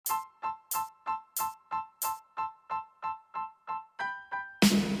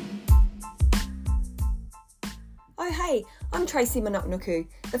Hey, I'm Tracy Manuknuku,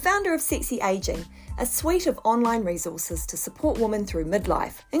 the founder of Sexy Aging, a suite of online resources to support women through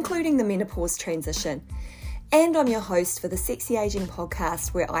midlife, including the menopause transition. And I'm your host for the Sexy Aging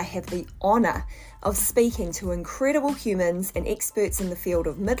podcast, where I have the honour of speaking to incredible humans and experts in the field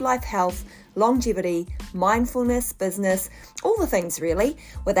of midlife health, longevity, mindfulness, business, all the things really,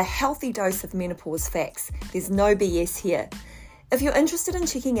 with a healthy dose of menopause facts. There's no BS here. If you're interested in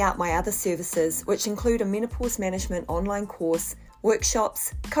checking out my other services, which include a menopause management online course,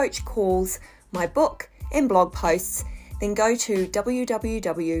 workshops, coach calls, my book, and blog posts, then go to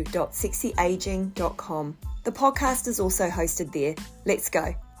www.sexyaging.com. The podcast is also hosted there. Let's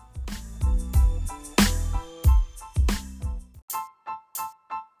go.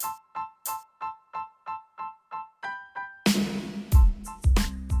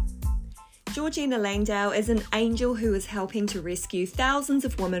 Georgina Langdale is an angel who is helping to rescue thousands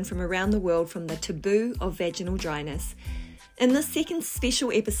of women from around the world from the taboo of vaginal dryness. In this second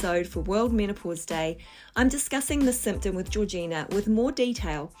special episode for World Menopause Day, I'm discussing the symptom with Georgina with more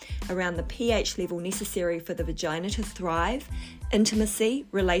detail around the pH level necessary for the vagina to thrive, intimacy,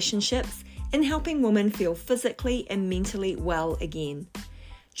 relationships, and helping women feel physically and mentally well again.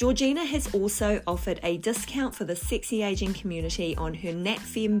 Georgina has also offered a discount for the Sexy Aging community on her Nat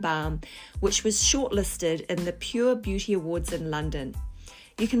Femme balm, which was shortlisted in the Pure Beauty Awards in London.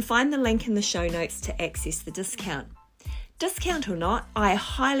 You can find the link in the show notes to access the discount. Discount or not, I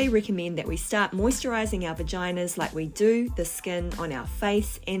highly recommend that we start moisturising our vaginas like we do the skin on our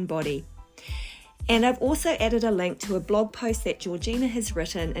face and body. And I've also added a link to a blog post that Georgina has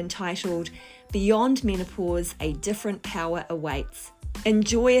written entitled Beyond Menopause, A Different Power Awaits.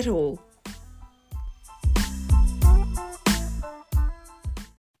 Enjoy it all.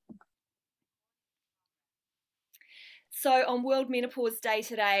 So on World Menopause Day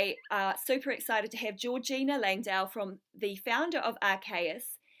today, super excited to have Georgina Langdale, from the founder of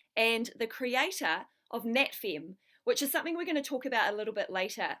Archaeus and the creator of Nat Femme, which is something we're going to talk about a little bit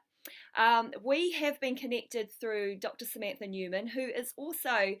later. We have been connected through Dr. Samantha Newman, who has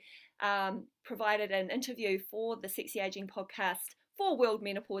also provided an interview for the Sexy Aging podcast for World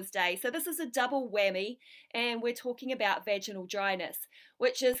Menopause Day. So this is a double whammy, and we're talking about vaginal dryness,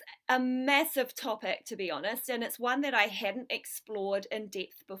 which is a massive topic, to be honest, and it's one that I hadn't explored in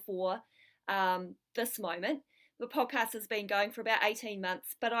depth before this moment. The podcast has been going for about 18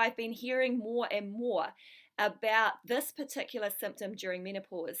 months, but I've been hearing more and more about this particular symptom during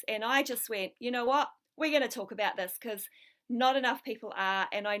menopause, and I just went, you know what, we're going to talk about this because not enough people are,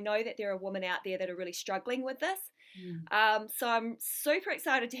 and I know that there are women out there that are really struggling with this. So I'm super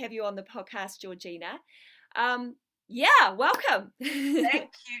excited to have you on the podcast, Georgina. Welcome.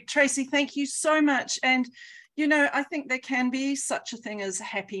 Thank you, Tracy. Thank you so much. And, you know, I think there can be such a thing as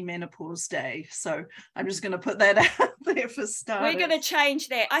Happy Menopause Day. So I'm just going to put that out there for starters. We're going to change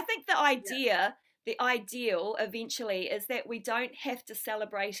that. I think the ideal eventually is that we don't have to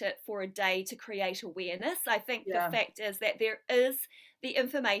celebrate it for a day to create awareness. I think the fact is that there is the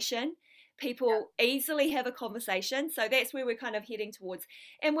information. People easily have a conversation. So that's where we're kind of heading towards.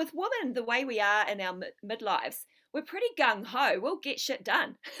 And with women, the way we are in our midlives, we're pretty gung-ho. We'll get shit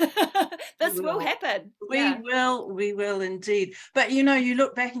done. This will happen. We will indeed. But, you know, you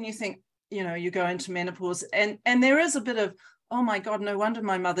look back and you think, you know, you go into menopause and there is a bit of, oh my God, no wonder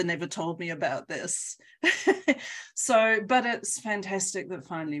my mother never told me about this. But it's fantastic that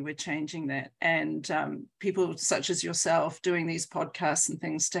finally we're changing that. And people such as yourself doing these podcasts and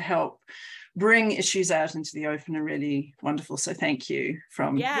things to help bring issues out into the open are really wonderful. So thank you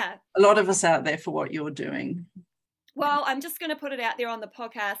from a lot of us out there for what you're doing. Well, I'm just going to put it out there on the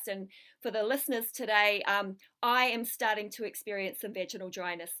podcast, and for the listeners today, I am starting to experience some vaginal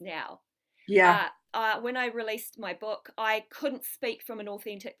dryness now. When I released my book, I couldn't speak from an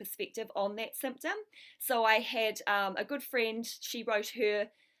authentic perspective on that symptom. So I had a good friend. She wrote her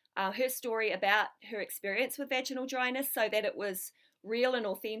story about her experience with vaginal dryness so that it was real and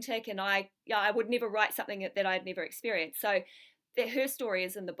authentic. And I would never write something that I'd never experienced. So that her story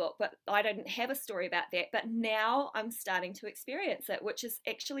is in the book, but I didn't have a story about that. But now I'm starting to experience it, which is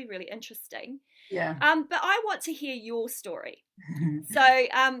actually really interesting. Yeah. But I want to hear your story. So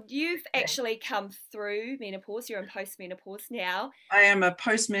you've actually come through menopause. You're in postmenopause now. I am a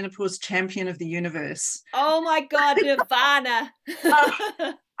postmenopause champion of the universe. Oh my God, Nirvana.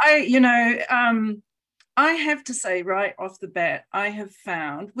 I have to say right off the bat, I have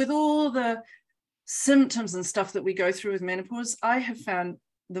found with all the symptoms and stuff that we go through with menopause, I have found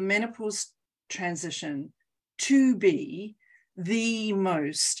the menopause transition to be the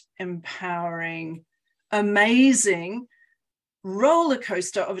most empowering, amazing roller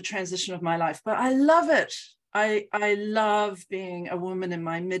coaster of a transition of my life. But I love it. I love being a woman in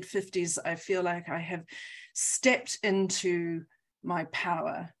my mid-50s. I feel like I have stepped into my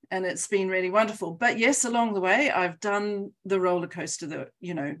power, and it's been really wonderful. But yes, along the way, I've done the roller coaster that,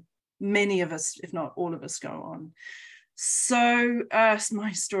 you know, many of us, if not all of us, go on. So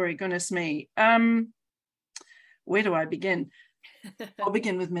my story, goodness me. Where do I begin? I'll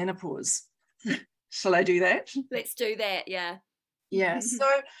begin with menopause. Shall I do that? Let's do that. Yeah. Yeah. So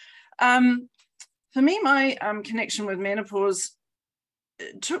for me, my connection with menopause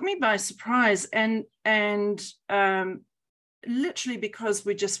took me by surprise, and literally because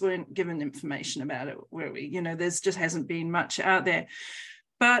we just weren't given information about it, were we? You know, there's just hasn't been much out there.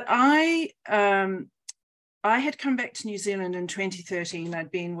 But I had come back to New Zealand in 2013.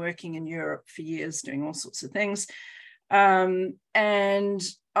 I'd been working in Europe for years, doing all sorts of things. And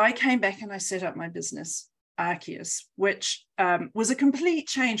I came back and I set up my business, Arceus, which was a complete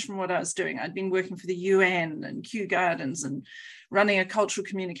change from what I was doing. I'd been working for the UN and Kew Gardens and running a cultural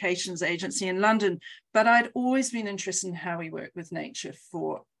communications agency in London, but I'd always been interested in how we work with nature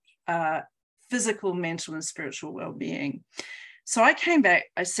for physical, mental, and spiritual well-being. So I came back,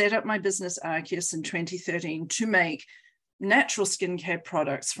 I set up my business, Arceus, in 2013 to make natural skincare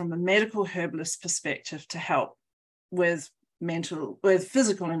products from a medical herbalist perspective to help with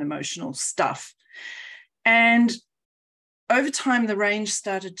physical and emotional stuff. And over time, the range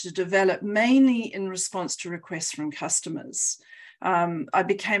started to develop, mainly in response to requests from customers. I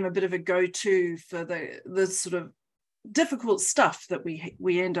became a bit of a go-to for the sort of difficult stuff that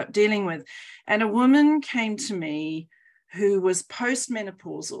we end up dealing with. And a woman came to me who was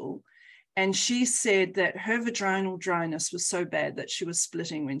postmenopausal, and she said that her vaginal dryness was so bad that she was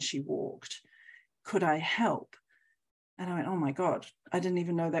splitting when she walked. Could I help? And I went, oh my God, I didn't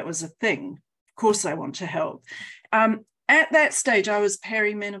even know that was a thing. Of course I want to help. At that stage, I was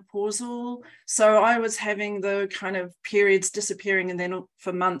perimenopausal. So I was having the kind of periods disappearing and then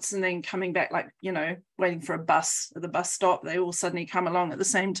for months and then coming back, like, you know, waiting for a bus at the bus stop. They all suddenly come along at the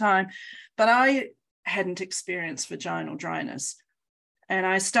same time. But I hadn't experienced vaginal dryness. And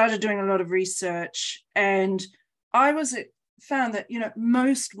I started doing a lot of research, and I found that, you know,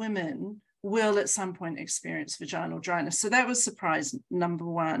 most women will at some point experience vaginal dryness. So that was surprise number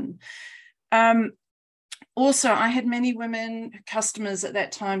one. Also, I had many women customers at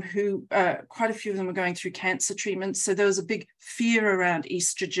that time who, quite a few of them were going through cancer treatments. So there was a big fear around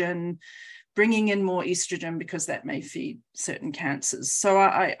estrogen, bringing in more estrogen because that may feed certain cancers. So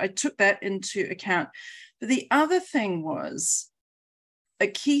I took that into account. But the other thing was, a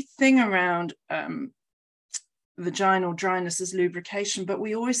key thing around vaginal dryness is lubrication, but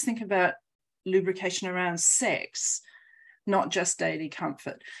we always think about lubrication around sex, not just daily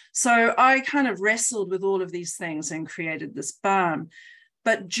comfort. So I kind of wrestled with all of these things and created this balm.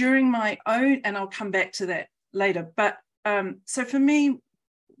 But during my own, and I'll come back to that later, but so for me,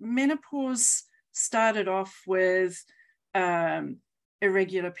 menopause started off with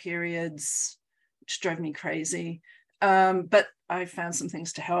irregular periods, which drove me crazy. But I found some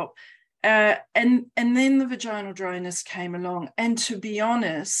things to help. And then the vaginal dryness came along. And to be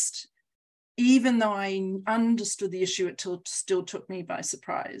honest, even though I understood the issue, it still took me by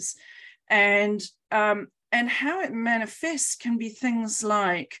surprise. And how it manifests can be things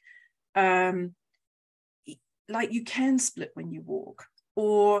like you can split when you walk,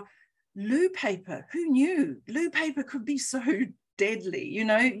 or loo paper. Who knew loo paper could be so deadly? You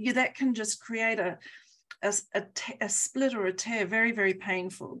know, that can just create a split or a tear, very, very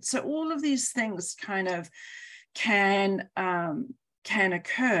painful. So all of these things kind of can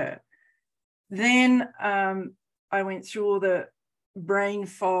occur. Then I went through all the brain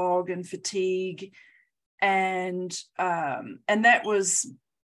fog and fatigue, and that was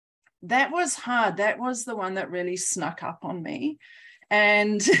hard. That was the one that really snuck up on me.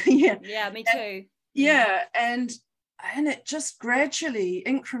 And yeah, me too. Yeah, and it just gradually,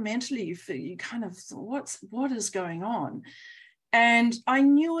 incrementally, you kind of thought, what is going on? And I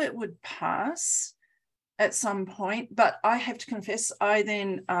knew it would pass at some point, but I have to confess, I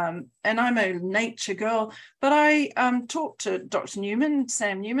then, and I'm a nature girl, but I talked to Dr. Newman,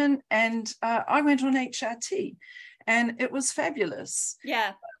 Sam Newman, and I went on HRT, and it was fabulous.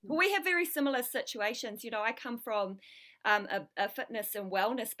 Yeah, well, we have very similar situations. You know, I come from a fitness and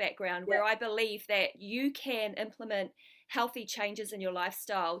wellness background where I believe that you can implement healthy changes in your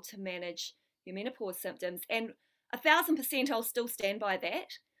lifestyle to manage your menopause symptoms, and 1,000% I'll still stand by that.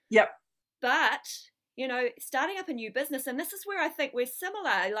 Yep. But you know, starting up a new business, and this is where I think we're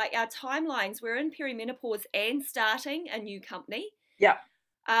similar, like our timelines, we're in perimenopause and starting a new company. Yeah.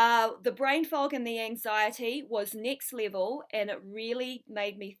 The brain fog and the anxiety was next level, and it really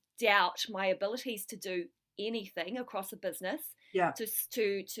made me doubt my abilities to do anything across a business, Yeah.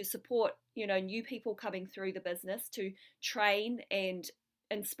 to support, you know, new people coming through the business, to train and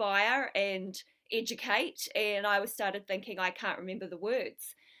inspire and educate. And I was started thinking, I can't remember the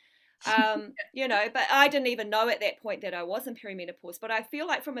words. You know, but I didn't even know at that point that I was in perimenopause. But I feel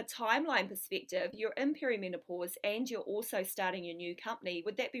like from a timeline perspective, you're in perimenopause and you're also starting your new company.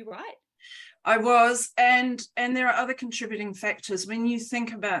 Would that be right? I was, and there are other contributing factors. When you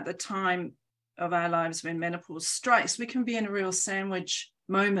think about the time of our lives when menopause strikes, we can be in a real sandwich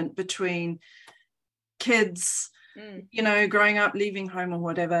moment between kids, you know, growing up, leaving home or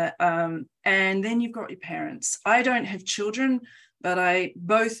whatever, and then you've got your parents. I don't have children, but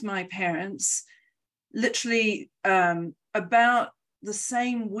both my parents, literally about the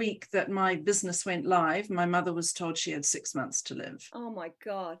same week that my business went live, my mother was told she had 6 months to live. Oh my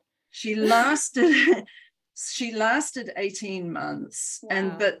God. She lasted 18 months.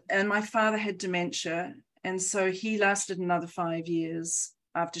 Wow. And my father had dementia, and so he lasted another 5 years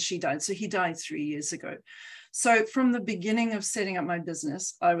after she died. So he died 3 years ago. So from the beginning of setting up my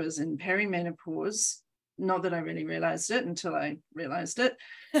business, I was in perimenopause. Not that I really realized it until I realized it.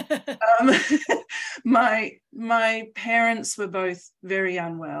 My parents were both very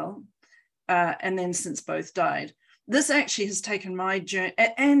unwell, and then since both died. This actually has taken my journey,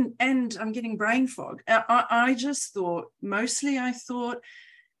 and I'm getting brain fog. I just thought, mostly I thought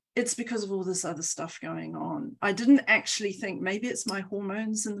it's because of all this other stuff going on. I didn't actually think maybe it's my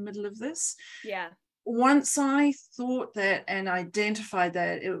hormones in the middle of this. Yeah. Once I thought that and identified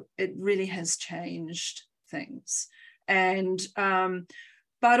that, it really has changed things. And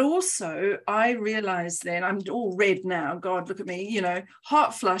but also I realized then, I'm all red now, God, look at me, you know,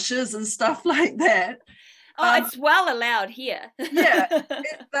 hot flushes and stuff like that. Oh, it's well allowed here. Yeah,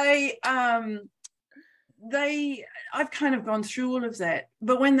 I've kind of gone through all of that.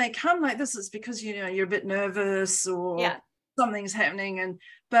 But when they come like this, it's because, you know, you're a bit nervous or something's happening. And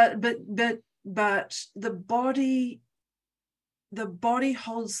but the body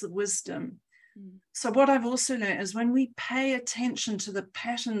holds the wisdom. So what I've also learned is when we pay attention to the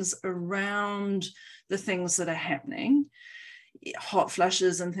patterns around the things that are happening, hot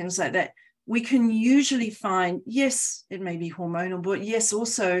flushes and things like that, we can usually find, yes, it may be hormonal, but yes,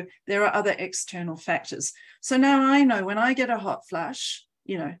 also there are other external factors. So now I know when I get a hot flush,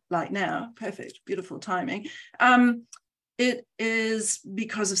 you know, like now, perfect, beautiful timing, it is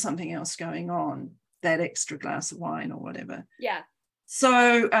because of something else going on, that extra glass of wine or whatever. Yeah.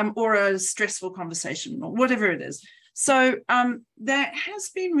 So, or a stressful conversation or whatever it is. So that has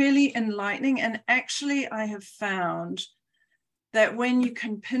been really enlightening. And actually, I have found that when you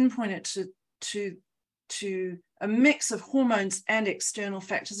can pinpoint it to a mix of hormones and external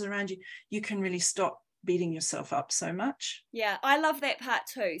factors around you, you can really stop beating yourself up so much. Yeah, I love that part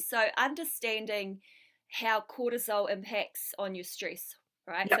too. So understanding how cortisol impacts on your stress,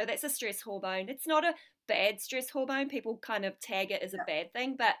 right? Yep. So that's a stress hormone. It's not a bad stress hormone. People kind of tag it as a bad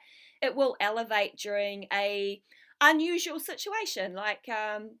thing, but it will elevate during a unusual situation, like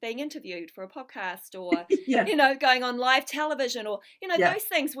being interviewed for a podcast, or you know, going on live television, or you know, those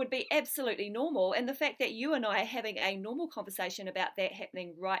things would be absolutely normal. And the fact that you and I are having a normal conversation about that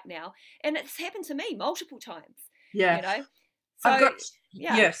happening right now, and it's happened to me multiple times. You know, so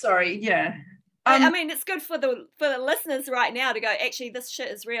I mean, it's good for the listeners right now to go, actually, this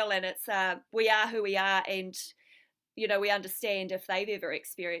shit is real, and it's we are who we are, and you know, we understand if they've ever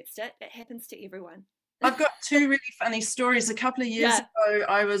experienced it. It happens to everyone. I've got two really funny stories. A couple of years ago,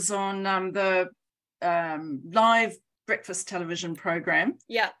 I was on the live breakfast television program.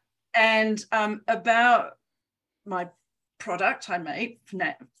 Yeah. And about my product I made,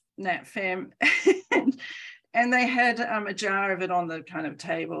 Nat Femme, and they had a jar of it on the kind of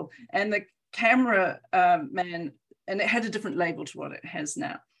table, and the camera man, and it had a different label to what it has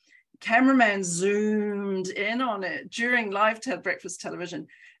now. Cameraman zoomed in on it during live breakfast television,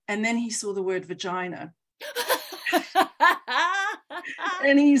 and then he saw the word vagina.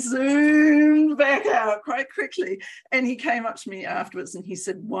 And he zoomed back out quite quickly, and he came up to me afterwards and he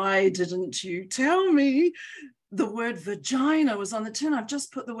said, "Why didn't you tell me the word vagina was on the tin? I've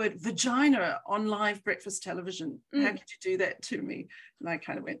just put the word vagina on live breakfast television. How could you do that to me?" And I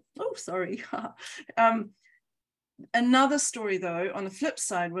kind of went, "Oh, sorry." Another story, though, on the flip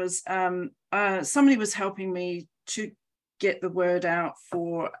side, was somebody was helping me to get the word out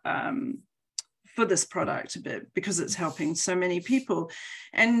for this product a bit, because it's helping so many people.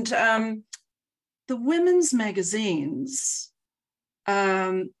 And the women's magazines,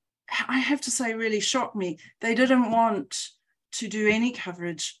 I have to say, really shocked me. They didn't want to do any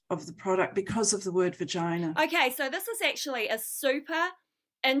coverage of the product because of the word vagina. Okay, so this is actually a super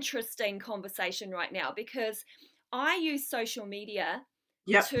interesting conversation right now, because I use social media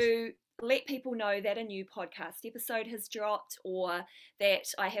Yep. to let people know that a new podcast episode has dropped, or that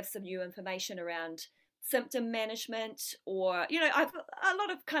I have some new information around symptom management, or I've a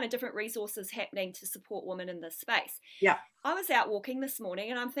lot of kind of different resources happening to support women in this space. Yeah. I was out walking this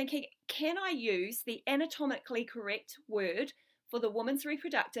morning and I'm thinking, can I use the anatomically correct word for the woman's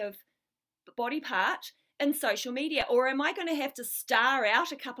reproductive body part in social media, or am I going to have to star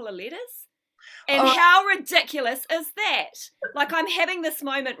out a couple of letters? And how ridiculous is that? Like, I'm having this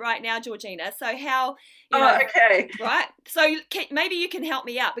moment right now, Georgina. So how, okay. Right? So maybe you can help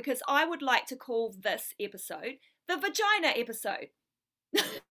me out, because I would like to call this episode the vagina episode.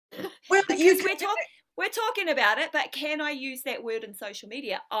 Well, because we're talking about it, but can I use that word in social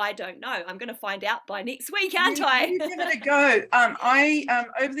media? I don't know. I'm going to find out by next week, aren't I? You give it a go. I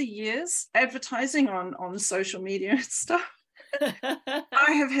over the years, advertising on social media and stuff,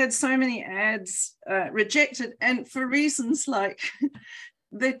 I have had so many ads rejected, and for reasons like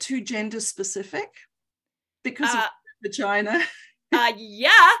they're too gender specific because of vagina. Yeah.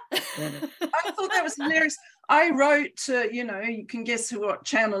 I thought that was hilarious. I wrote to, you can guess what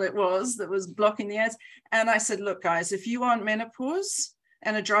channel it was that was blocking the ads. And I said, look, guys, if you want menopause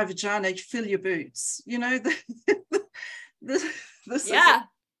and a dry vagina, fill your boots. This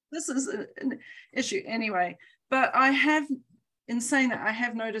is an issue anyway. But in saying that, I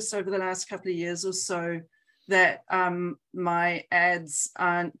have noticed over the last couple of years or so that my ads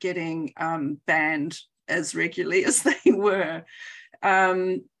aren't getting banned as regularly as they were.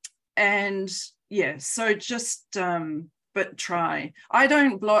 And yeah, so just but try. I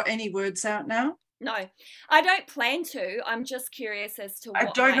don't blot any words out now. No, I don't plan to. I'm just curious as to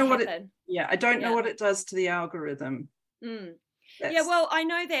what might happen. I don't know what it does to the algorithm. Yeah, well, I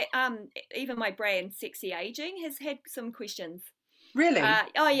know that even my brand Sexy Aging has had some questions. Really?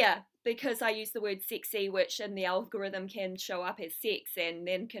 Oh yeah, because I use the word sexy, which in the algorithm can show up as sex and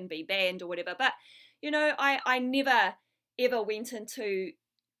then can be banned or whatever. But I never ever went into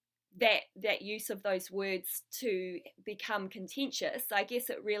that use of those words to become contentious. I guess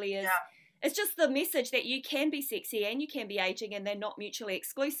it really is. Yeah. It's just the message that you can be sexy and you can be aging, and they're not mutually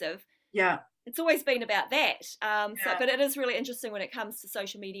exclusive. Yeah. It's always been about that. But it is really interesting when it comes to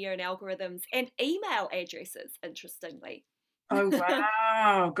social media and algorithms and email addresses, interestingly. Oh,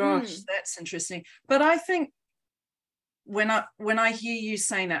 wow. Gosh, that's interesting. But I think when I hear you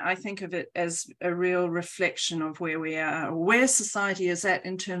saying that, I think of it as a real reflection of where we are, where society is at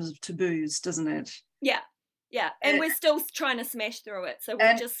in terms of taboos, doesn't it? Yeah. And we're still trying to smash through it. So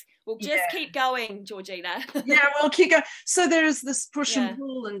we'll just keep going, Georgina. Yeah, we'll keep going. So there is this push and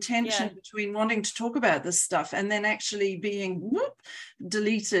pull and tension between wanting to talk about this stuff and then actually being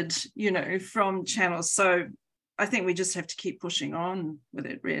deleted, from channels. So I think we just have to keep pushing on with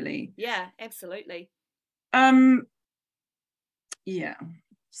it, really. Yeah, absolutely. Yeah.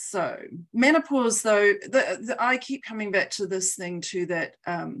 So menopause, though, I keep coming back to this thing too, that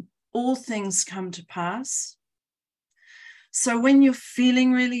all things come to pass. So when you're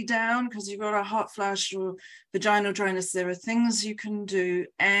feeling really down because you've got a hot flush or vaginal dryness, there are things you can do,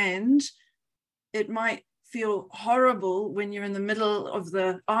 and it might feel horrible when you're in the middle of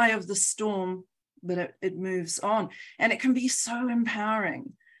the eye of the storm, but it moves on, and it can be so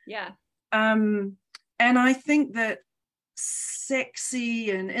empowering. Yeah. And I think that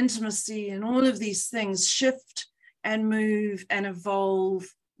sexy and intimacy and all of these things shift and move and evolve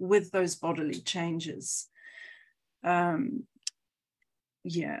with those bodily changes. So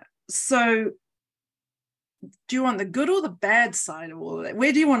do you want the good or the bad side of all of that?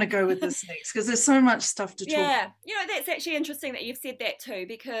 Where do you want to go with this next? Because there's so much stuff to talk about. That's actually interesting that you've said that too,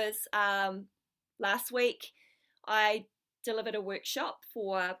 because last week I delivered a workshop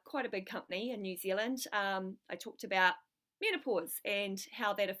for quite a big company in New Zealand. I talked about menopause and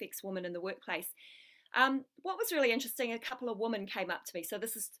how that affects women in the workplace. What was really interesting, a couple of women came up to me. So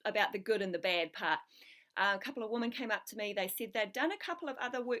this is about the good and the bad part. A couple of women came up to me. They said they'd done a couple of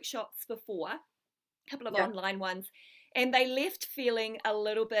other workshops before, a couple of online ones, and they left feeling a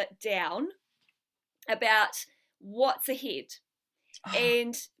little bit down about what's ahead.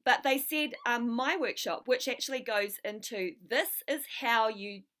 But they said my workshop, which actually goes into this is how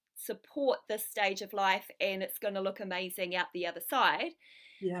you support this stage of life and it's going to look amazing out the other side.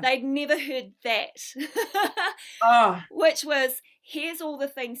 They'd never heard that. Which was, here's all the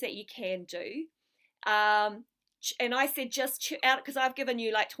things that you can do. And I said, just out, because I've given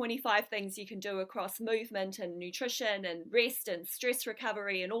you like 25 things you can do across movement and nutrition and rest and stress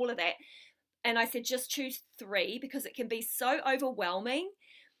recovery and all of that. And I said, just choose 3, because it can be so overwhelming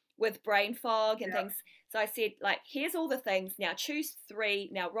with brain fog and things. So I said, like, here's all the things. Now choose 3.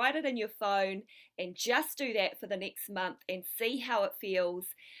 Now write it in your phone and just do that for the next month and see how it feels,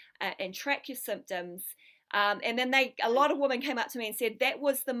 and track your symptoms. And then a lot of women came up to me and said that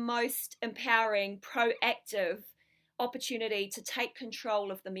was the most empowering, proactive opportunity to take control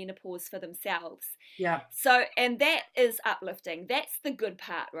of the menopause for themselves. Yeah. So, and that is uplifting. That's the good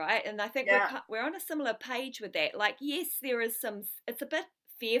part, right? And I think we're on a similar page with that. Like, yes, there is it's a bit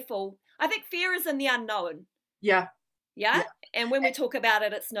fearful. I think fear is in the unknown. Yeah. And when we talk about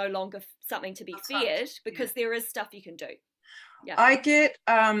it, it's no longer something to be feared, because there is stuff you can do. I get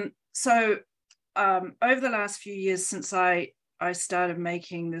so over the last few years since I started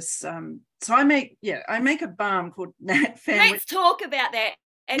making this, so I make a balm called Nat Fan. Let's talk about that.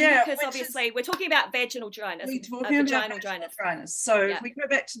 And because obviously we're talking about vaginal dryness. Vaginal dryness. So if we go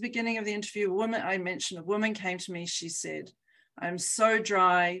back to the beginning of the interview, a woman came to me. She said, I'm so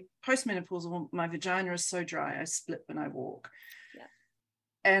dry, postmenopausal, my vagina is so dry, I split when I walk. Yeah.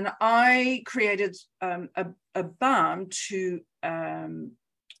 And I created a balm to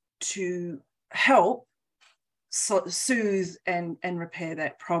help soothe and repair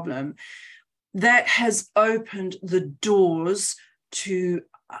that problem. That has opened the doors to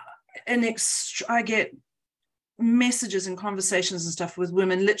I get messages and conversations and stuff with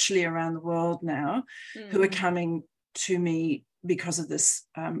women literally around the world now who are coming to me because of this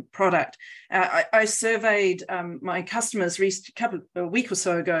product. I surveyed my customers a week or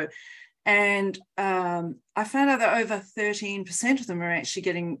so ago, and I found out that over 13% of them are actually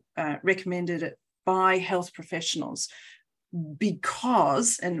getting recommended it by health professionals,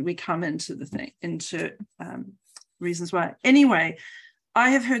 because, and we come into reasons why. Anyway,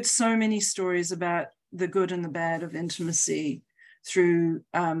 I have heard so many stories about the good and the bad of intimacy through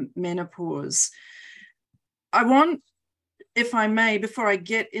menopause. I want, if I may, before I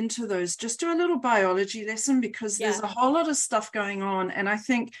get into those, just do a little biology lesson, because there's a whole lot of stuff going on. And I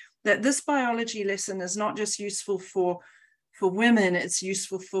think that this biology lesson is not just useful for women, it's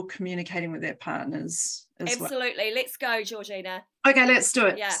useful for communicating with their partners as well. Absolutely. Let's go, Georgina. Okay, let's do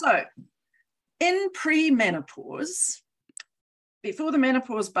it. Yeah. So in pre-menopause, before the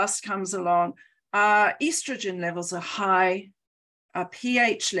menopause bust comes along, our estrogen levels are high, our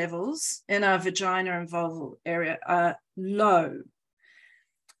pH levels in our vagina and vulval area are low.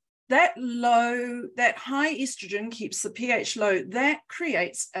 That high estrogen keeps the pH low. That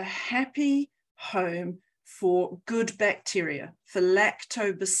creates a happy home for good bacteria, for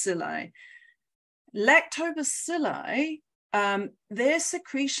lactobacilli. Lactobacilli, their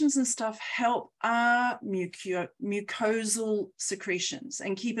secretions and stuff help our mucosal secretions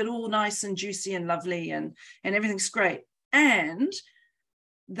and keep it all nice and juicy and lovely, and everything's great. And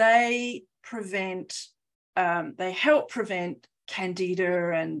they help prevent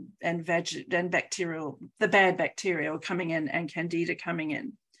candida and bacterial, the bad bacteria coming in, and candida coming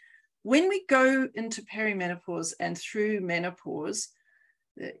in. When we go into perimenopause and through menopause,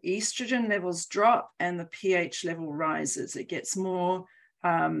 the estrogen levels drop and the pH level rises. It gets more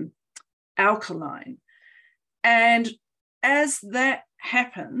alkaline. And as that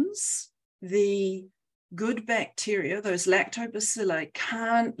happens, the good bacteria, those lactobacilli,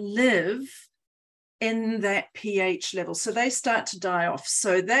 can't live in that pH level. So they start to die off.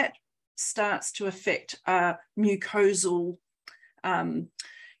 So that starts to affect our mucosal,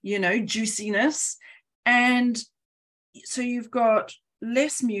 juiciness. And so you've got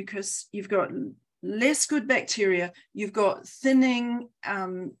less mucus, you've got less good bacteria, you've got thinning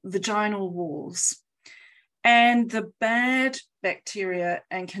vaginal walls, and the bad bacteria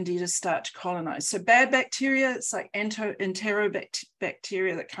and candida start to colonize. So bad bacteria, it's like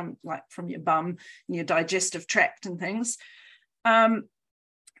enterobacteria that come like from your bum and your digestive tract and things.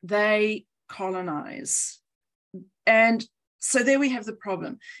 They colonize. And so there we have the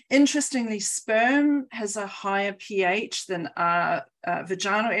problem. Interestingly, sperm has a higher pH than our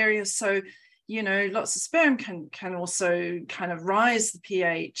vaginal area. So, lots of sperm can also kind of raise the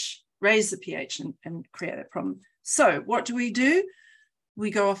pH and create that problem. So what do? We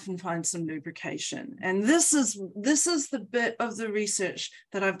go off and find some lubrication. And this is the bit of the research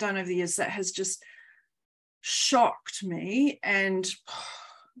that I've done over the years that has just shocked me and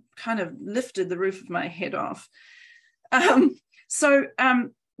kind of lifted the roof of my head off.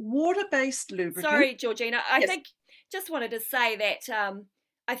 Water-based lubricant. Sorry, Georgina. I think just wanted to say that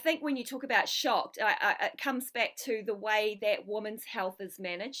I think when you talk about shocked, it comes back to the way that women's health is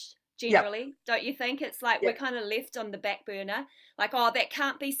managed generally. Don't you think? It's like we're kind of left on the back burner. Like, oh, that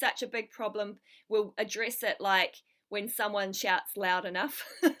can't be such a big problem. We'll address it like when someone shouts loud enough.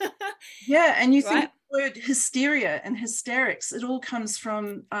 Yeah, and you Right? think the word hysteria and hysterics, it all comes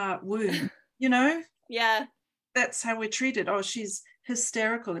from wound, you know? Yeah. That's how we're treated. Oh, she's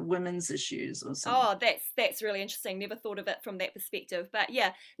hysterical in women's issues or something. Oh, that's really interesting. Never thought of it from that perspective. But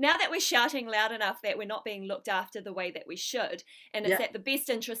yeah, now that we're shouting loud enough that we're not being looked after the way that we should, and it's Yeah, at the best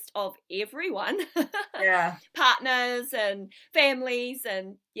interest of everyone, yeah, partners and families,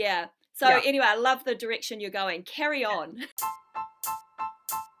 and yeah. So yeah. anyway, I love the direction you're going. Carry on.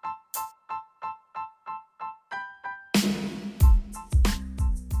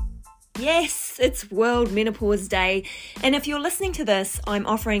 Yes, it's World Menopause Day, and if you're listening to this, I'm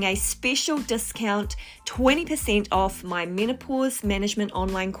offering a special discount, 20% off my menopause management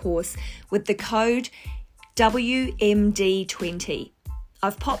online course with the code WMD20.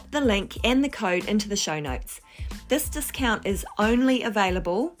 I've popped the link and the code into the show notes. This discount is only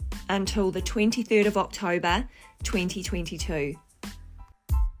available until the 23rd of October, 2022.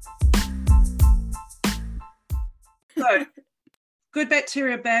 So, good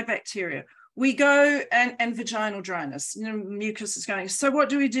bacteria, bad bacteria. We go and vaginal dryness, mucus is going. So what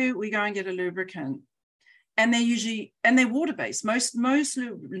do? We go and get a lubricant. And they're water-based. Most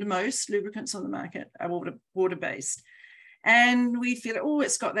lubricants on the market are water-based. And we feel, oh,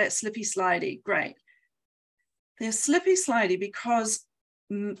 it's got that slippy slidey. Great. They're slippy slidey because,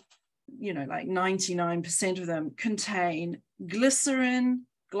 like 99% of them contain glycerin,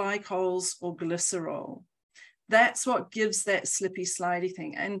 glycols, or glycerol. That's what gives that slippy slidey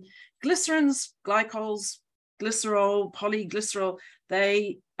thing. And glycerins, glycols, glycerol, polyglycerol,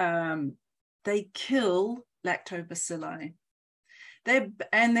 they kill lactobacilli.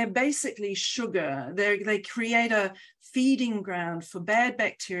 They're basically sugar. They create a feeding ground for bad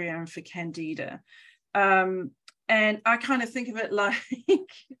bacteria and for candida. And I kind of think of it like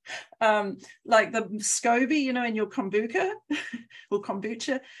the SCOBY, in your kombucha or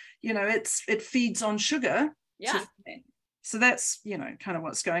kombucha, it feeds on sugar. Yeah. So that's, kind of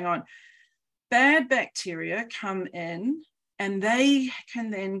what's going on. Bad bacteria come in and they can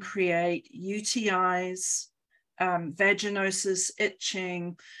then create UTIs, vaginosis,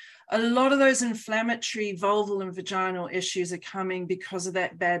 itching. A lot of those inflammatory vulval and vaginal issues are coming because of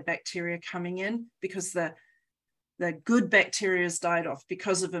that bad bacteria coming in, because the good bacteria has died off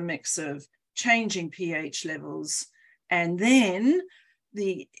because of a mix of changing pH levels. And then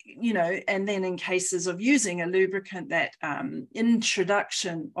and then in cases of using a lubricant, that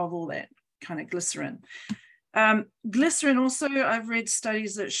introduction of all that kind of glycerin. Glycerin also, I've read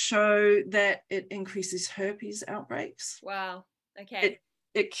studies that show that it increases herpes outbreaks. Wow. Okay.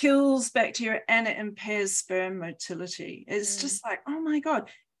 It kills bacteria and it impairs sperm motility. It's just like, oh my God.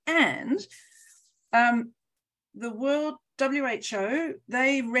 And the World WHO,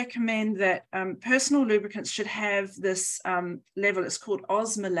 they recommend that personal lubricants should have this level. It's called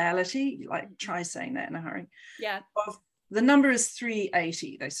osmolality. Try saying that in a hurry. Yeah. The number is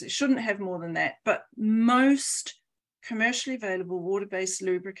 380. They say shouldn't have more than that. But most commercially available water-based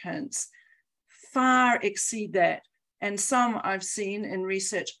lubricants far exceed that. And some I've seen in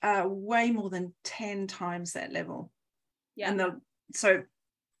research are way more than 10 times that level. Yeah. And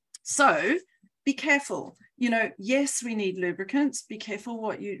so be careful. Yes, we need lubricants. Be careful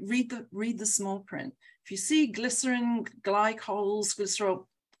what you read the small print. If you see glycerin, glycols, glycerol,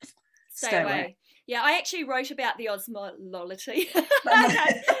 stay away. Yeah, I actually wrote about the osmolality.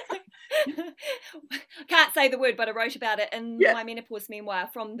 Can't say the word, but I wrote about it in my menopause memoir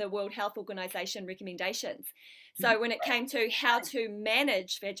from the World Health Organization recommendations. So when it came to how to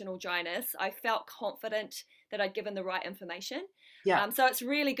manage vaginal dryness, I felt confident that I'd given the right information. Yeah. So it's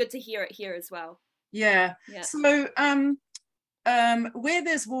really good to hear it here as well. Yeah. So where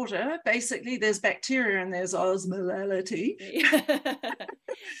there's water, basically there's bacteria and there's osmolality. You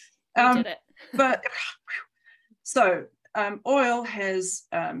did it. But so oil has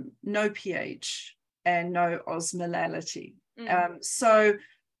no pH and no osmolality. So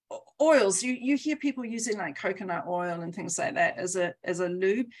oils, you hear people using like coconut oil and things like that as a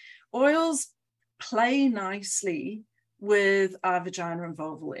lube. Oils play nicely with our vagina and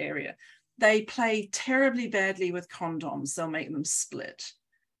vulval area. They play terribly badly with condoms. They'll make them split.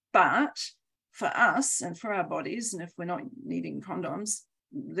 But for us and for our bodies, and if we're not needing condoms,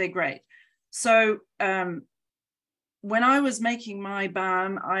 they're great. So when I was making my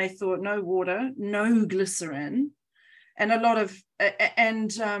balm, I thought no water, no glycerin, and a lot of,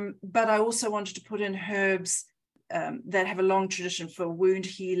 but I also wanted to put in herbs that have a long tradition for wound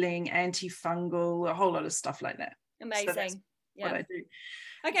healing, antifungal, a whole lot of stuff like that. Amazing. So that's what I do.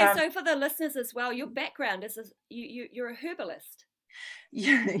 Okay, so for the listeners as well, your background is you're a herbalist.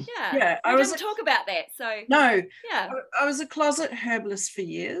 Yeah, Yeah. yeah. We didn't talk about that. So no, yeah. I was a closet herbalist for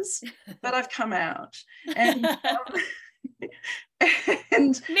years, but I've come out, and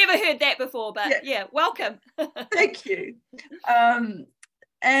and never heard that before, but yeah, welcome. Thank you. But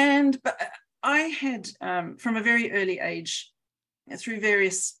I had from a very early age, through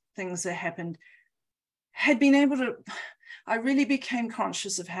various things that happened, had been able to. I really became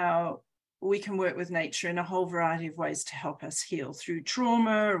conscious of how we can work with nature in a whole variety of ways to help us heal through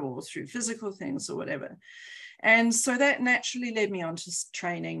trauma or through physical things or whatever. And so that naturally led me on to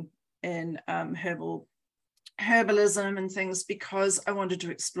training in herbalism and things, because I wanted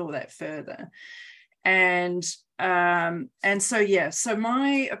to explore that further. And so yeah, so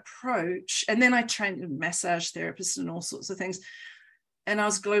my approach, and then I trained a massage therapist and all sorts of things. And I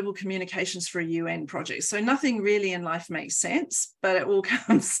was global communications for a UN project. So nothing really in life makes sense, but it all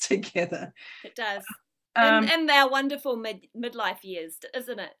comes together. It does. And our wonderful midlife years,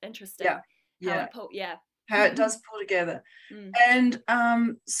 isn't it? Interesting. Yeah. How it does pull together. And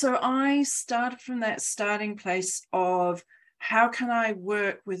so I started from that starting place of how can I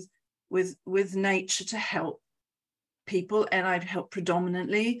work with nature to help people. And I've helped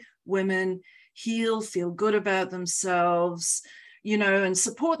predominantly women heal, feel good about themselves, and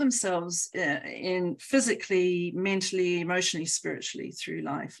support themselves in physically, mentally, emotionally, spiritually through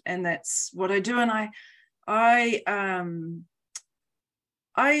life. And that's what I do. And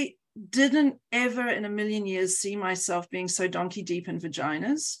I didn't ever in a million years see myself being so donkey deep in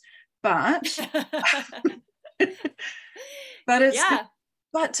vaginas, but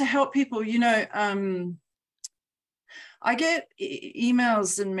but to help people, I get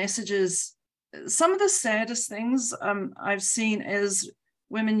emails and messages. Some of the saddest things I've seen is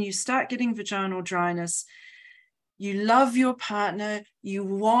women, you start getting vaginal dryness, you love your partner, you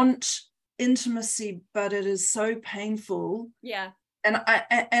want intimacy, but it is so painful. Yeah. And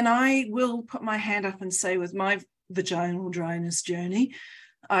I will put my hand up and say, with my vaginal dryness journey,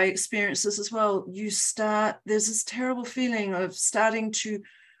 I experienced this as well. There's this terrible feeling of starting to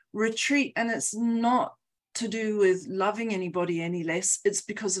retreat, and it's not to do with loving anybody any less. It's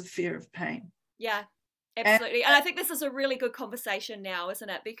because of fear of pain. Yeah, absolutely. And I think this is a really good conversation now, isn't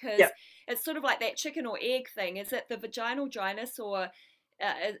it? Because it's sort of like that chicken or egg thing. Is it the vaginal dryness, or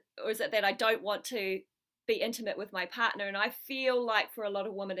is it that I don't want to be intimate with my partner? And I feel like for a lot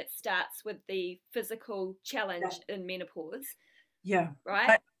of women, it starts with the physical challenge in menopause. Yeah.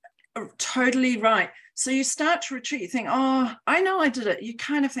 Right? Totally right. So you start to retreat. You think, oh, I know I did it. You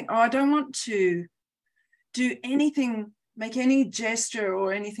kind of think, oh, I don't want to do anything, make any gesture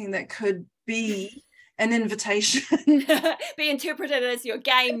or anything that could be an invitation. Be interpreted as your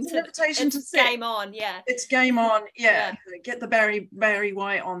game. It's an invitation to set. Game on, yeah. It's game on, yeah. Get the Barry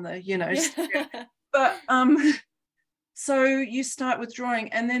White on the, But so you start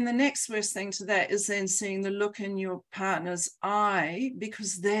withdrawing, and then the next worst thing to that is then seeing the look in your partner's eye,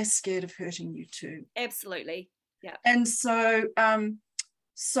 because they're scared of hurting you too. Absolutely, yeah. And so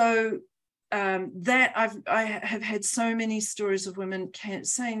that I have had so many stories of women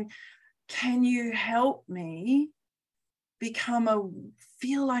saying, can you help me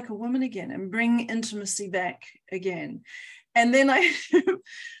feel like a woman again and bring intimacy back again? And then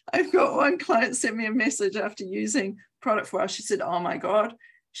I've got one client sent me a message after using product for a while. She said, oh my God,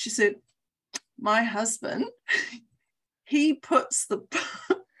 she said, my husband, he puts the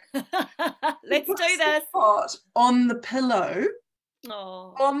let's do this pot on the pillow.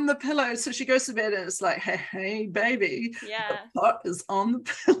 Oh. On the pillow. So she goes to bed and it's like, hey baby, the pot is on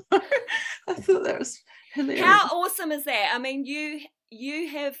the pillow. I thought that was hilarious. How awesome is that? I mean, you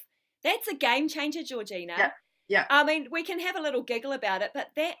have, that's a game changer, Georgina. Yeah. I mean, we can have a little giggle about it, but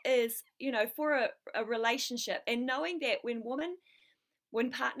that is, for a relationship, and knowing that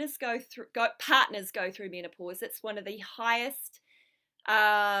when partners go through menopause, it's one of the highest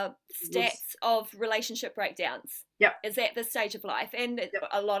stats of relationship breakdowns. Is at this stage of life, and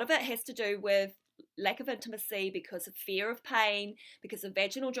a lot of it has to do with lack of intimacy because of fear of pain, because of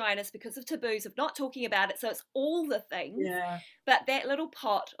vaginal dryness, because of taboos of not talking about it. So it's all the things. But that little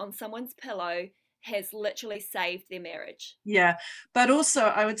pot on someone's pillow has literally saved their marriage. Yeah, but also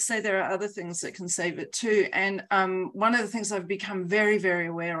I would say there are other things that can save it too. And one of the things I've become very, very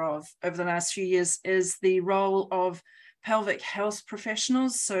aware of over the last few years is the role of pelvic health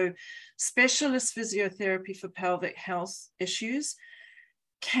professionals. So specialist physiotherapy for pelvic health issues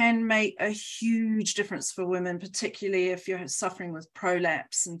can make a huge difference for women, particularly if you're suffering with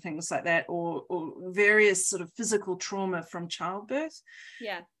prolapse and things like that, or various sort of physical trauma from childbirth.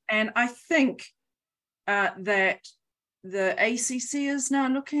 And I think that the ACC is now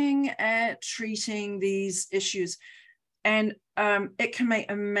looking at treating these issues And it can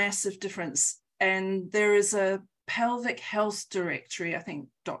make a massive difference. And there is a pelvic health directory, I think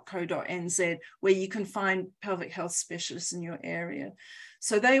 .co.nz, where you can find pelvic health specialists in your area.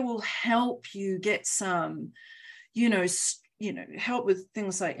 So they will help you get some, help with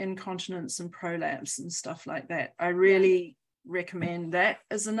things like incontinence and prolapse and stuff like that. I really recommend that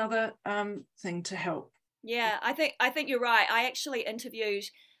as another thing to help. Yeah, I think you're right. I actually interviewed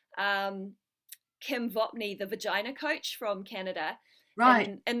Kim Vopni, the vagina coach from Canada,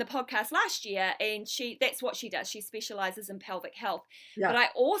 right, in the podcast last year, and that's what she does. She specializes in pelvic health. Yeah. But I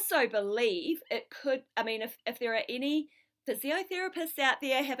also believe it could, I mean, if there are any physiotherapists out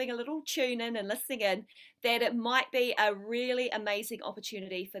there having a little tune in and listening in, that it might be a really amazing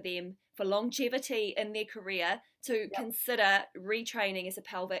opportunity for them for longevity in their career to consider retraining as a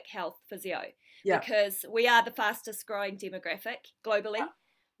pelvic health physio, because we are the fastest growing demographic globally,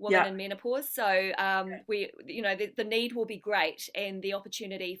 women in menopause. So the need will be great, and the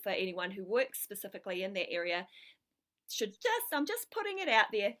opportunity for anyone who works specifically in that area I'm just putting it out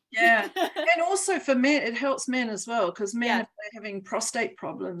there. Yeah. And also for men, it helps men as well, because men, if they're having prostate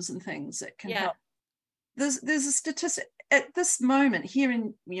problems and things, it can help. There's a statistic at this moment here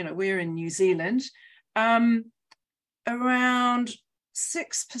in, we're in New Zealand, around 6%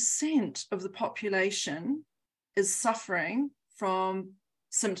 of the population is suffering from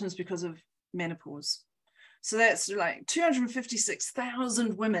symptoms because of menopause. So that's like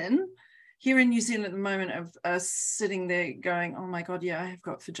 256,000 women here in New Zealand at the moment are sitting there going, oh my God, I have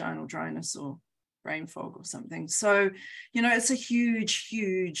got vaginal dryness or brain fog or something. So, it's a huge,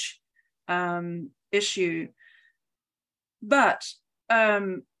 huge issue. But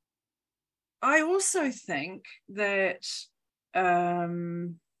I also think that,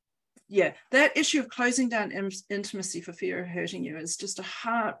 that issue of closing down intimacy for fear of hurting you is just a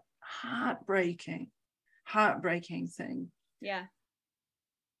heartbreaking thing. Yeah.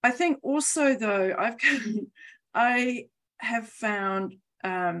 I think also, though, I have found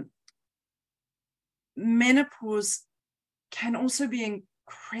menopause can also be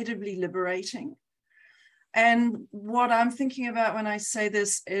incredibly liberating. And what I'm thinking about when I say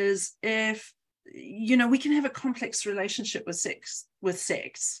this is, if, we can have a complex relationship with sex,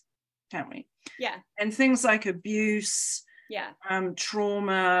 can't we? Yeah. And things like abuse,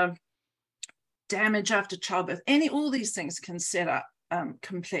 trauma, damage after childbirth, all these things can set up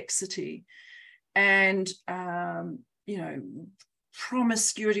complexity and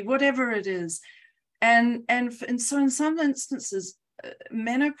promiscuity, whatever it is, and so in some instances,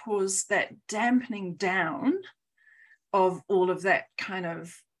 menopause, that dampening down of all of that kind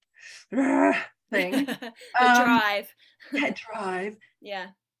of thing, drive,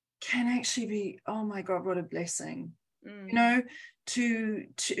 can actually be, oh my God, what a blessing, to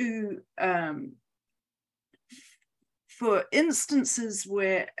for instances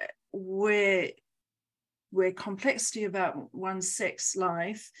where complexity about one's sex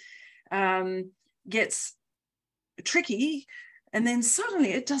life gets tricky, and then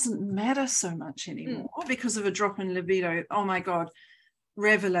suddenly it doesn't matter so much anymore because of a drop in libido. Oh my God,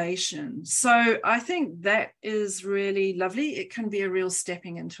 revelation. So I think that is really lovely. It can be a real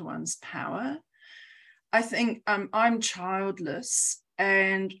stepping into one's power. I think I'm childless,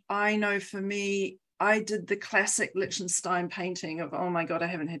 and I know for me, I did the classic Lichtenstein painting of, oh my God, I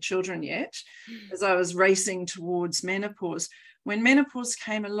haven't had children yet, as I was racing towards menopause. When menopause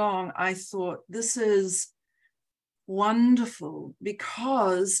came along, I thought, this is wonderful,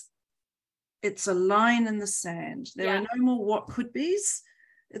 because it's a line in the sand. There are no more what could be's.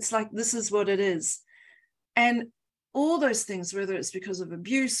 It's like, this is what it is. And all those things, whether it's because of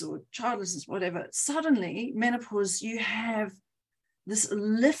abuse or childlessness, whatever, suddenly menopause, you have this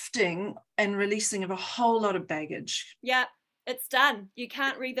lifting and releasing of a whole lot of baggage. Yeah, it's done. You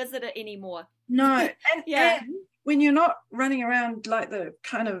can't revisit it anymore. No. And when you're not running around like the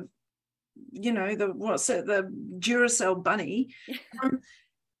kind of, the Duracell bunny,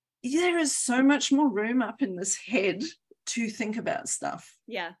 there is so much more room up in this head to think about stuff.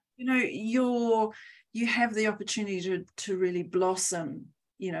 Yeah. You have the opportunity to really blossom,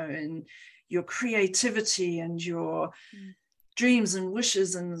 in your creativity and your dreams and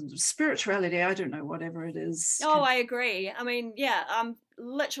wishes and spirituality. I don't know, whatever it is. Oh, I agree. I mean, I'm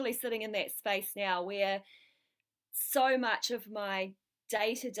literally sitting in that space now where so much of my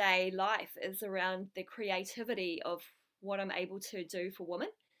day-to-day life is around the creativity of what I'm able to do for women.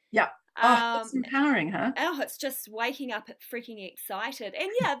 Yeah. It's empowering, huh? Oh, it's just waking up freaking excited. And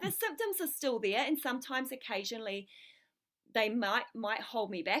the symptoms are still there, and sometimes occasionally they might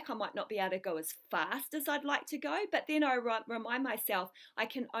hold me back. I might not be able to go as fast as I'd like to go, but then I remind myself I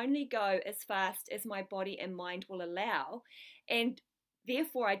can only go as fast as my body and mind will allow, and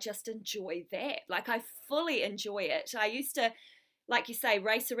therefore I just enjoy that. Like, I fully enjoy it. I used to, like you say,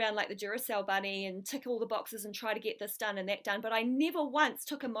 race around like the Duracell bunny and tick all the boxes and try to get this done and that done, but I never once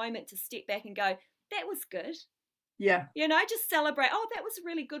took a moment to step back and go, that was good. Yeah. You know, just celebrate, oh, that was a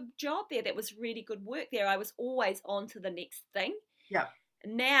really good job there. That was really good work there. I was always on to the next thing. Yeah.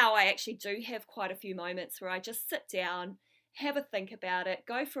 Now I actually do have quite a few moments where I just sit down, have a think about it,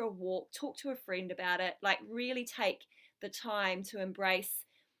 go for a walk, talk to a friend about it, like really take the time to embrace,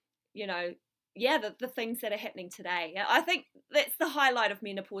 you know, yeah, the things that are happening today. I think that's the highlight of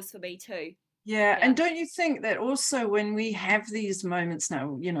menopause for me too. Yeah. And don't you think that also when we have these moments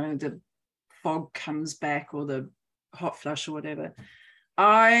now, you know, the fog comes back or the hot flush or whatever,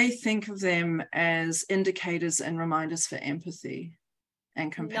 I think of them as indicators and reminders for empathy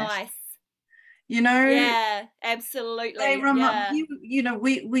and compassion. Nice. You know, yeah, absolutely. They remind you know,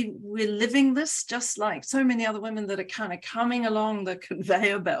 we're living this just like so many other women that are kind of coming along the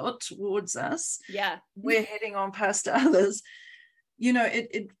conveyor belt towards us. Yeah, we're heading on past others. You know,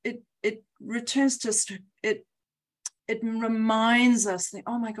 it returns to it reminds us that,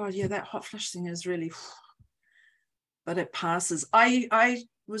 oh my God, yeah, that hot flush thing is really, but it passes. I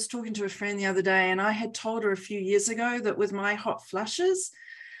was talking to a friend the other day, and I had told her a few years ago that with my hot flushes,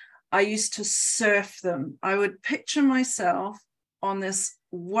 I used to surf them. I would picture myself on this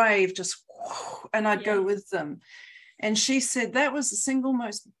wave, just, and I'd go with them. And she said that was the single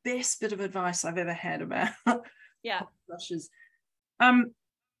most best bit of advice I've ever had about hot flushes.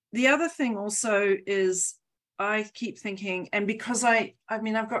 The other thing also is I keep thinking, and because I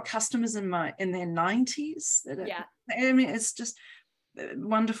mean, I've got customers in their 90s that I mean, it's just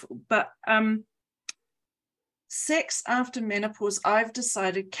wonderful. But sex after menopause, I've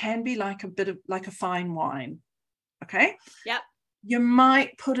decided, can be like a fine wine. Okay. Yep. You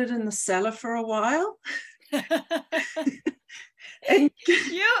might put it in the cellar for a while. And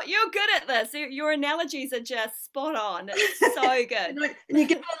you're good at this. Your analogies are just spot on. It's so good. And you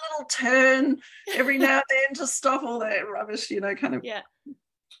give it a little turn every now and then to stop all that rubbish, you know, kind of. Yeah.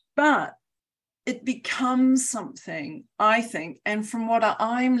 But it becomes something, I think, and from what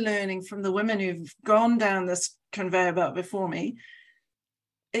I'm learning from the women who've gone down this conveyor belt before me,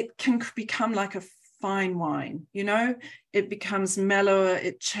 it can become like a fine wine, you know. It becomes mellower,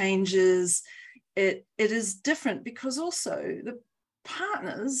 it changes, it is different, because also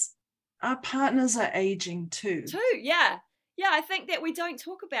our partners are aging too. Yeah, I think that we don't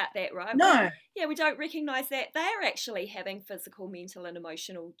talk about that, right? No. We don't recognize that they're actually having physical, mental, and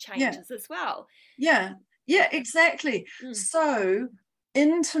emotional changes as well. Yeah, exactly. So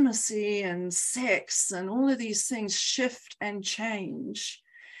intimacy and sex and all of these things shift and change.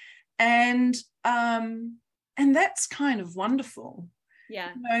 And that's kind of wonderful.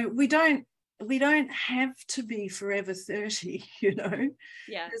 Yeah. You know, we don't have to be forever 30, you know.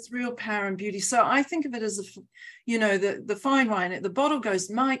 Yeah. There's real power and beauty. So I think of it as you know, the fine wine, the bottle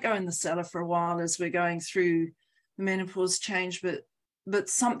might go in the cellar for a while as we're going through the menopause change, but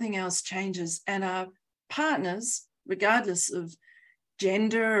something else changes, and our partners, regardless of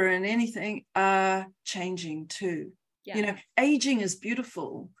gender and anything, are changing too. Yeah. You know, aging is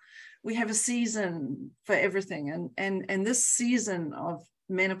beautiful. We have a season for everything, and this season of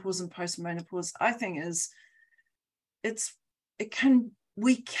menopause and postmenopause, I think,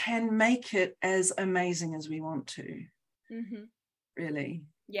 we can make it as amazing as we want to. Really.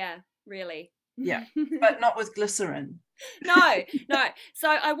 Yeah, really. Yeah, but not with glycerin. No. So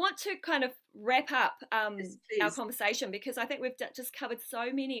I want to kind of wrap up our conversation, because I think we've just covered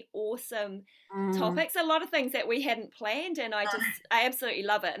so many awesome topics, a lot of things that we hadn't planned, and I absolutely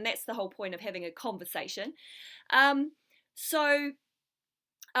love it, and that's the whole point of having a conversation. You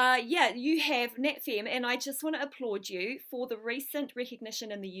have NatFem, and I just want to applaud you for the recent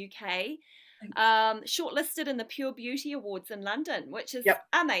recognition in the UK, shortlisted in the Pure Beauty Awards in London, which is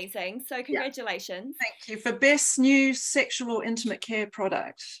amazing. So congratulations. Thank you. For Best New Sexual or Intimate Care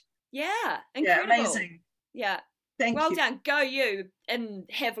Product. Yeah, incredible. Yeah, amazing. Yeah. Thank you. Well done. Go you in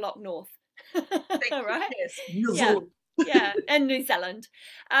Havelock North. Right? Yes. New Zealand. Yeah, in New Zealand.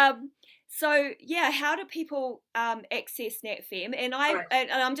 So how do people access NatFem? And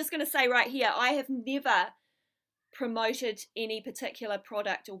I'm just going to say right here, I have never promoted any particular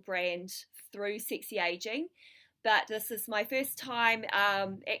product or brand through Sexy Aging, but this is my first time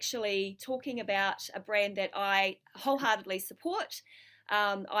actually talking about a brand that I wholeheartedly support.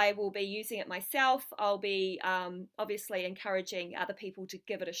 I will be using it myself. I'll be obviously encouraging other people to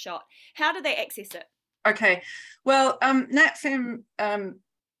give it a shot. How do they access it? Okay. Well, NatFem, I'm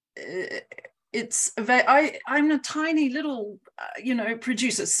a tiny little,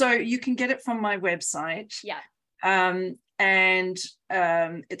 producer, so you can get it from my website. Yeah. And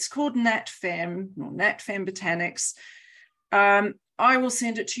it's called NatFem, or NatFem Botanics. I will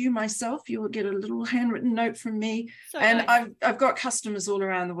send it to you myself. You will get a little handwritten note from me. So and nice. I've got customers all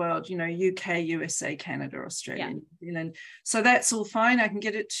around the world, UK, USA, Canada, Australia, New Zealand. So that's all fine. I can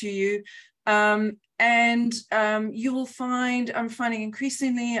get it to you. And you will find, I'm finding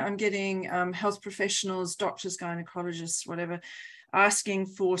increasingly, I'm getting health professionals, doctors, gynecologists, whatever, asking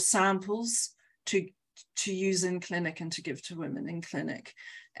for samples to use in clinic and to give to women in clinic.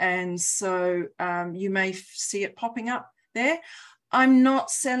 And so you may see it popping up there. I'm not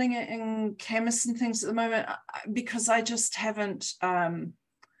selling it in chemists and things at the moment because I just haven't, I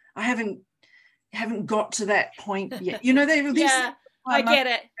haven't got to that point yet. They release. Yeah, I get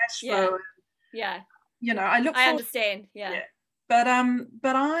it. Yeah. I understand. Yeah. But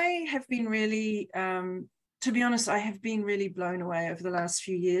I have been really, to be honest, I have been really blown away over the last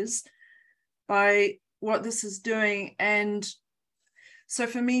few years by what this is doing. And so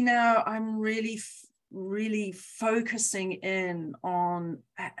for me now, I'm really focusing in on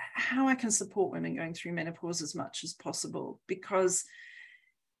how I can support women going through menopause as much as possible, because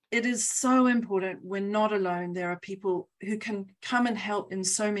it is so important. We're not alone. There are people who can come and help in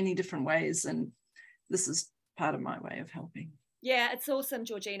so many different ways. And this is part of my way of helping. Yeah, it's awesome,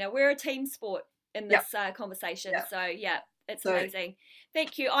 Georgina. We're a team sport in this conversation. So it's amazing.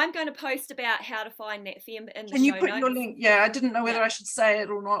 Thank you. I'm going to post about how to find NatFem in the show notes. Can you put your link? Yeah, I didn't know whether I should say it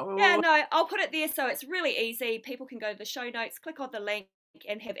or not. Yeah, no, I'll put it there. So it's really easy. People can go to the show notes, click on the link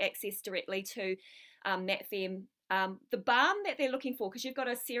and have access directly to NatFem. The balm that they're looking for, because you've got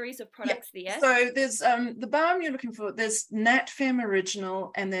a series of products there. So there's the balm you're looking for. There's NatFem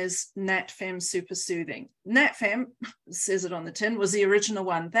Original and there's NatFem Super Soothing. NatFem, says it on the tin, was the original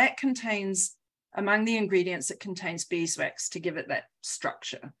one. That contains, among the ingredients, it contains beeswax to give it that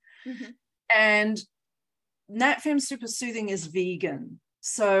structure. Mm-hmm. And NatFem Super Soothing is vegan.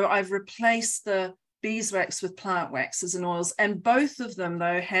 So I've replaced the beeswax with plant waxes and oils, and both of them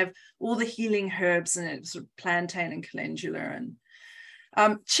though have all the healing herbs in it, sort of plantain and calendula and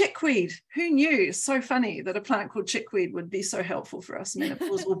chickweed. Who knew? It's so funny that a plant called chickweed would be so helpful for us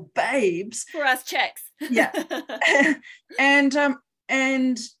menopausal babes, for us chicks.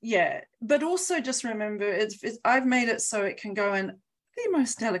 and but also just remember, I've made it so it can go in the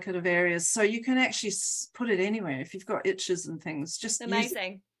most delicate of areas, so you can actually put it anywhere if you've got itches and things. Just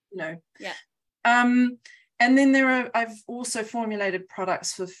amazing. And then I've also formulated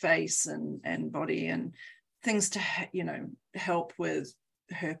products for face and body and things to help with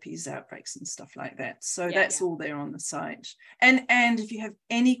herpes outbreaks and stuff like that. So that's all there on the site. And if you have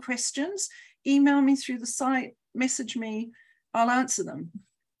any questions, email me through the site, message me, I'll answer them.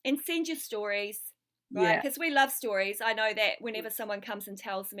 And send your stories, right? Because we love stories. I know that whenever someone comes and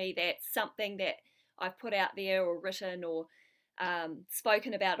tells me that something that I've put out there or written or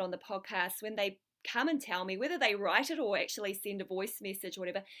spoken about on the podcast, when they come and tell me, whether they write it or actually send a voice message or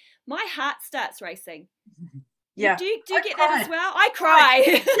whatever, my heart starts racing. Yeah. Do you get that as well? I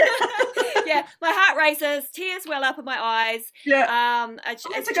cry. Yeah, my heart races, tears well up in my eyes. Yeah. I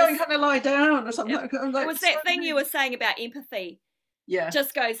have to go and kind of lie down or something. It was that thing you were saying about empathy. Yeah.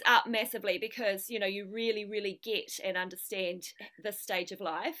 Just goes up massively because, you really, really get and understand this stage of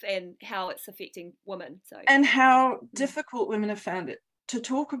life and how it's affecting women. And how difficult women have found it to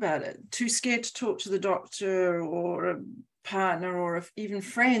talk about it, too scared to talk to the doctor or a partner or even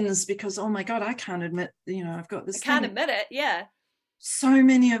friends because, oh my God, I can't admit, I've got this. I can't admit it, yeah. So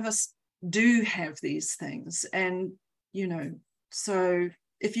many of us do have these things. And, so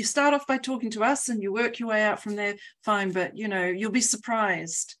if you start off by talking to us and you work your way out from there, fine. But, you'll be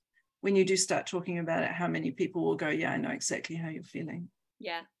surprised when you do start talking about it, how many people will go, yeah, I know exactly how you're feeling.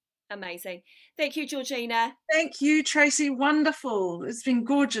 Yeah. Amazing. Thank you, Georgina. Thank you, Tracy. Wonderful. It's been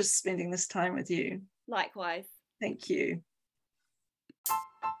gorgeous spending this time with you. Likewise. Thank you.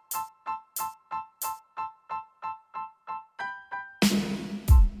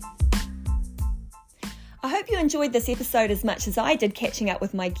 I hope you enjoyed this episode as much as I did catching up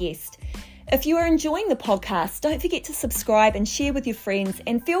with my guest. If you are enjoying the podcast, don't forget to subscribe and share with your friends,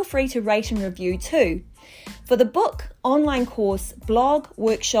 and feel free to rate and review too. For the book, online course, blog,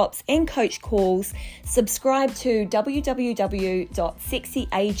 workshops and coach calls, subscribe to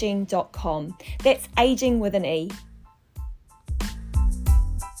www.sexyaging.com. That's aging with an E.